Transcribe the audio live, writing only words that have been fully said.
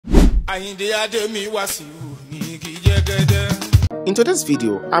In today's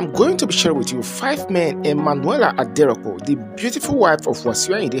video, I'm going to be sharing with you 5 men Emmanuella Aderopo, the beautiful wife of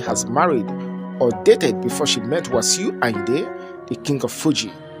Wasiu Ayinde, has married or dated before she met Wasiu Ayinde, the king of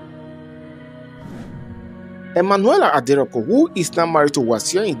Fuji. Emmanuella Aderopo, who is now married to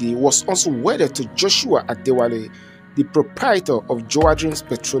Wasiu Ayinde, was also wedded to Joshua Adewale, the proprietor of Joadrin's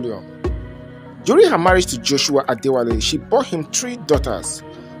Petroleum. During her marriage to Joshua Adewale, she bore him 3 daughters.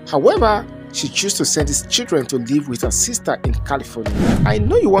 However, she chose to send his children to live with her sister in California. I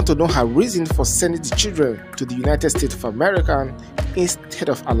know you want to know her reason for sending the children to the United States of America instead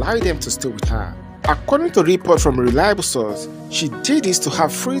of allowing them to stay with her. According to a report from a reliable source, she did this to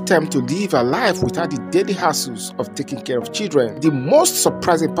have free time to live her life without the daily hassles of taking care of children. The most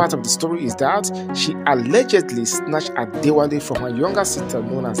surprising part of the story is that she allegedly snatched Adewale from her younger sister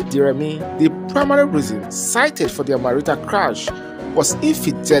known as Diremi. The primary reason cited for their marital crash was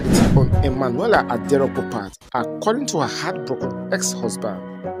infidelity on Emmanuella Aderopo's part, according to her heartbroken ex-husband.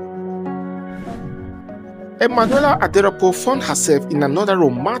 Emmanuella Aderopo found herself in another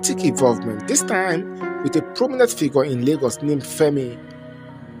romantic involvement, this time with a prominent figure in Lagos named Femi.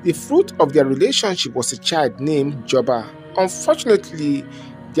 The fruit of their relationship was a child named Joba. Unfortunately,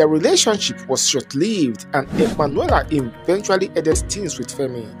 their relationship was short-lived and Emmanuella eventually ended things with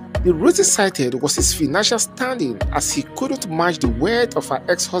Femi. The reason cited was his financial standing, as he couldn't match the wealth of her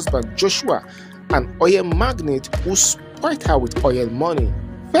ex-husband Joshua, an oil magnate who spoiled her with oil money.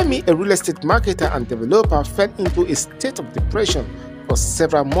 Femi, a real estate marketer and developer, fell into a state of depression for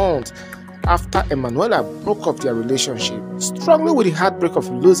several months after Emmanuella broke off their relationship. Struggling with the heartbreak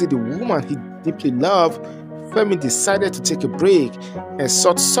of losing the woman he deeply loved, Femi decided to take a break and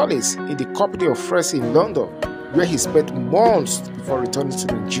sought solace in the company of friends in London, where he spent months before returning to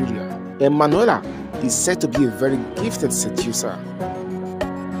Nigeria. Emmanuella is said to be a very gifted seducer.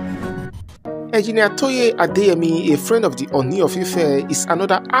 Engineer Toye Adeyemi, a friend of the Oni of Ife, is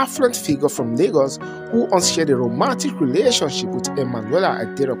another affluent figure from Lagos who once shared a romantic relationship with Emmanuella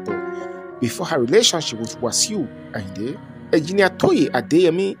Aderopo before her relationship with Wasiu Ayinde. Engineer Toye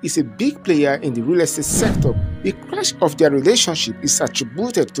Adeyemi is a big player in the real estate sector. The crash of their relationship is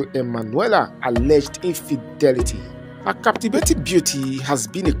attributed to Emmanuella's alleged infidelity. Her captivating beauty has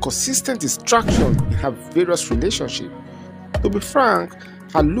been a consistent distraction in her various relationships. To be frank,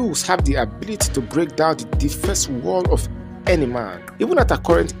 her looks have the ability to break down the defense wall of any man. Even at her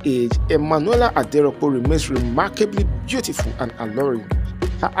current age, Emmanuella Aderopo remains remarkably beautiful and alluring.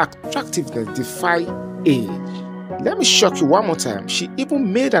 Her attractiveness defies age. Let me shock you one more time. She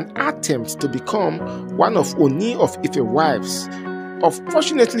even made an attempt to become one of Oni of Ife wives.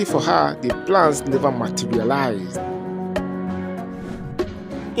 Unfortunately for her, the plans never materialized.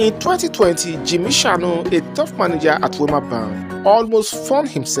 In 2020, Jimmy Shano, a top manager at Wema Bank, almost found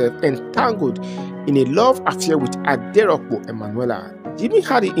himself entangled in a love affair with Aderopo Emmanuella. Jimmy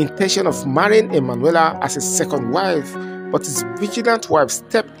had the intention of marrying Emmanuella as a second wife, but his vigilant wife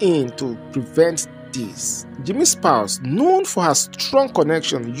stepped in to prevent this. Jimmy's spouse, known for her strong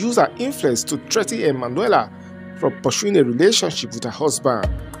connection, used her influence to threaten Emmanuella from pursuing a relationship with her husband.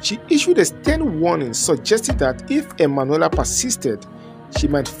 She issued a stern warning suggesting that if Emmanuella persisted, she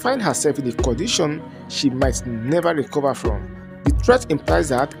might find herself in a condition she might never recover from. The threat implies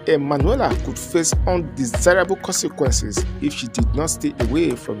that Emmanuella could face undesirable consequences if she did not stay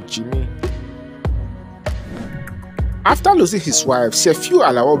away from Jimmy. After losing his wife, Wasiu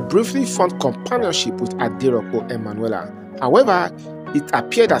Ayinde briefly found companionship with Aderopo Emmanuella. However, it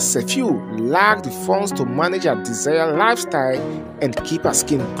appeared that Wasiu lacked the funds to manage her desired lifestyle and keep her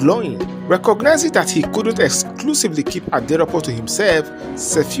skin glowing. Recognizing that he couldn't exclusively keep Aderopo to himself,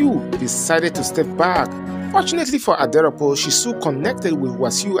 Wasiu decided to step back. Fortunately for Aderopo, she soon connected with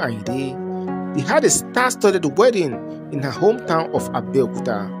Wasiu Ayinde. They had a star-studded wedding in her hometown of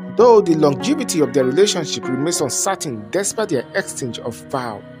Abeokuta, though the longevity of their relationship remains uncertain despite their exchange of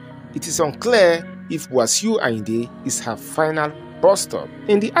vows. It is unclear if Wasiu Ayinde is her final bus stop.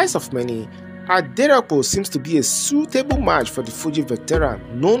 In the eyes of many, Aderopo seems to be a suitable match for the Fuji veteran,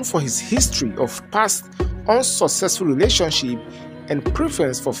 known for his history of past unsuccessful relationships and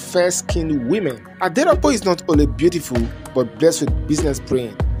preference for fair-skinned women. Aderopo is not only beautiful but blessed with business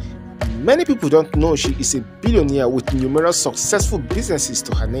brain. Many people don't know she is a billionaire with numerous successful businesses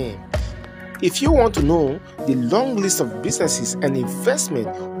to her name. If you want to know the long list of businesses and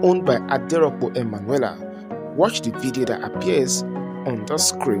investments owned by Aderopo Emmanuella, watch the video that appears on the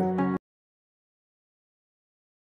screen.